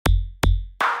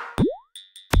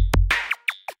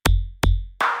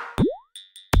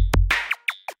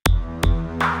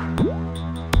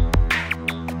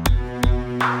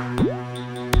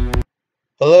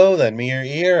Hello, lend me your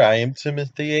ear. I am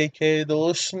Timothy, aka the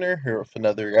listener, here with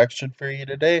another reaction for you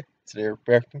today. Today we're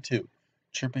reacting to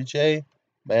Trippy J,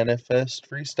 Manifest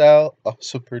Freestyle,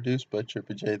 also produced by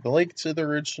Trippy J. The link to the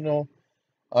original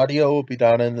audio will be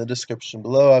down in the description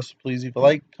below. Also, please leave a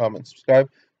like, comment, subscribe.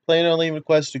 Play and leave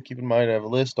requests. Do keep in mind I have a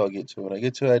list. I'll get to it when I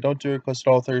get to it. I don't do requests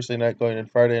all Thursday night, going in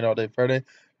Friday and all day Friday,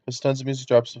 because tons of music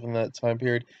drops within that time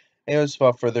period. Anyways,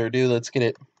 without further ado, let's get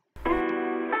it.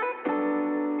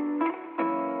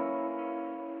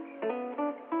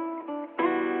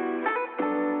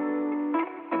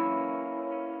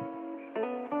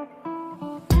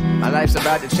 My life's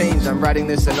about to change, I'm writing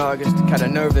this in August. Kinda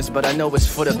nervous, but I know it's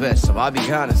for the best. So I'll be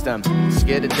honest, I'm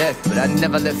scared to death, but I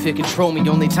never let fear control me.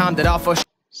 Only time that I'll for Scared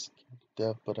to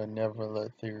death, but I never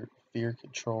let fear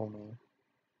control me.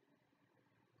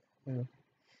 Yeah,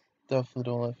 definitely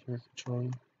don't let fear control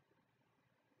you.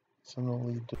 It's gonna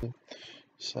lead to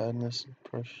sadness,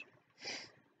 depression,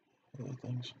 other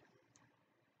things.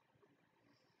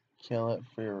 Can't let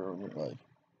fear ruin your life.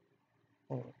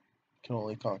 You can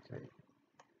only conquer it.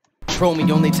 control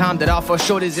me. Only time that I'll fall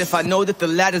short is if I know that the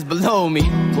ladder's below me.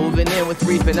 Moving in with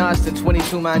reaping Austin,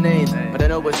 22 my name. But I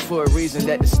know it's for a reason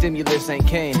that the stimulus ain't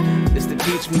came. This to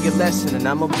teach me a lesson and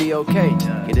I'ma be okay.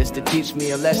 Yeah, this to teach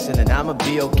me a lesson and I'ma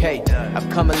be okay. I've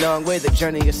come a long way, the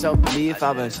journey of self-belief.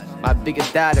 I was my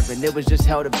biggest doubter and it was just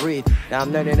hell to breathe. Now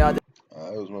I'm learning all the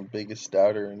I was my biggest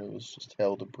doubter and it was just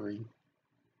hell to breathe.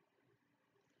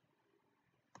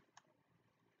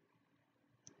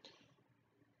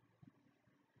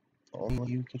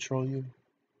 Only you control you.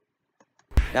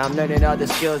 Now I'm learning all the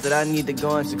skills that I need to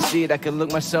go and succeed. I can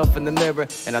look myself in the mirror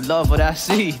and I love what I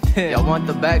see. Y'all want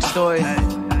the backstory?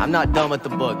 I'm not done with the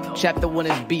book. Chapter 1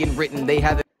 is being written, they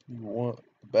haven't. You want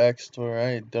the backstory?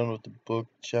 I ain't done with the book.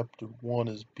 Chapter 1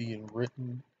 is being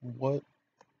written. What?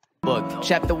 Book.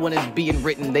 Chapter 1 is being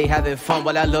written, they having fun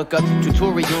while I look up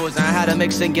tutorials on how to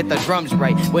mix and get the drums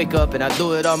right. Wake up and I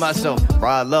do it all myself, bro,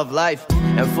 I love life.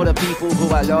 And for the people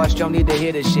who I lost, y'all need to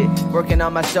hear this shit. Working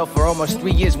on myself for almost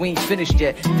 3 years, we ain't finished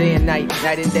yet. Day and night,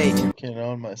 night and day. Working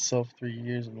on myself 3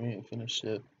 years and we ain't finished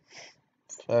yet.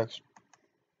 Facts.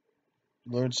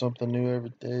 Learn something new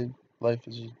every day. Life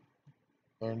is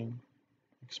a learning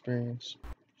experience.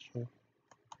 Sure.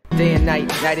 Day and night,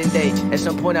 night and day. At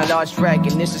some point I lost track,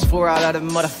 and this is for all of the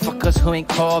motherfuckers who ain't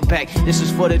called back. This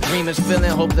is for the dreamers feeling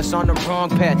hopeless on the wrong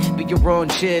path. Be your own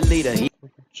cheerleader.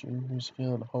 Dreamers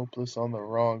feeling hopeless on the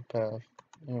wrong path.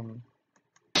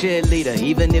 Cheerleader,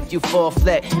 even if you fall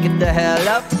flat, get the hell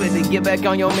up and then get back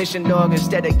on your mission, dog.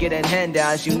 Instead of getting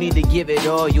handouts, you need to give it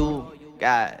all you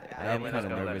got. I am kind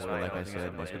of nervous, but like I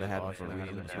said, it's gonna happen for a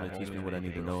reason. It's gonna teach me what I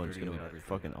need to know, and it's gonna be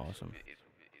fucking awesome.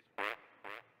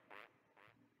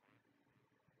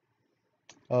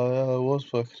 Oh yeah, it was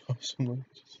fucking awesome.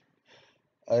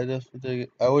 I definitely dig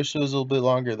it. I wish it was a little bit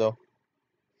longer though.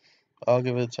 I'll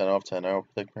give it a 10 out of 10. I hope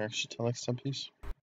they can actually till next time. Peace.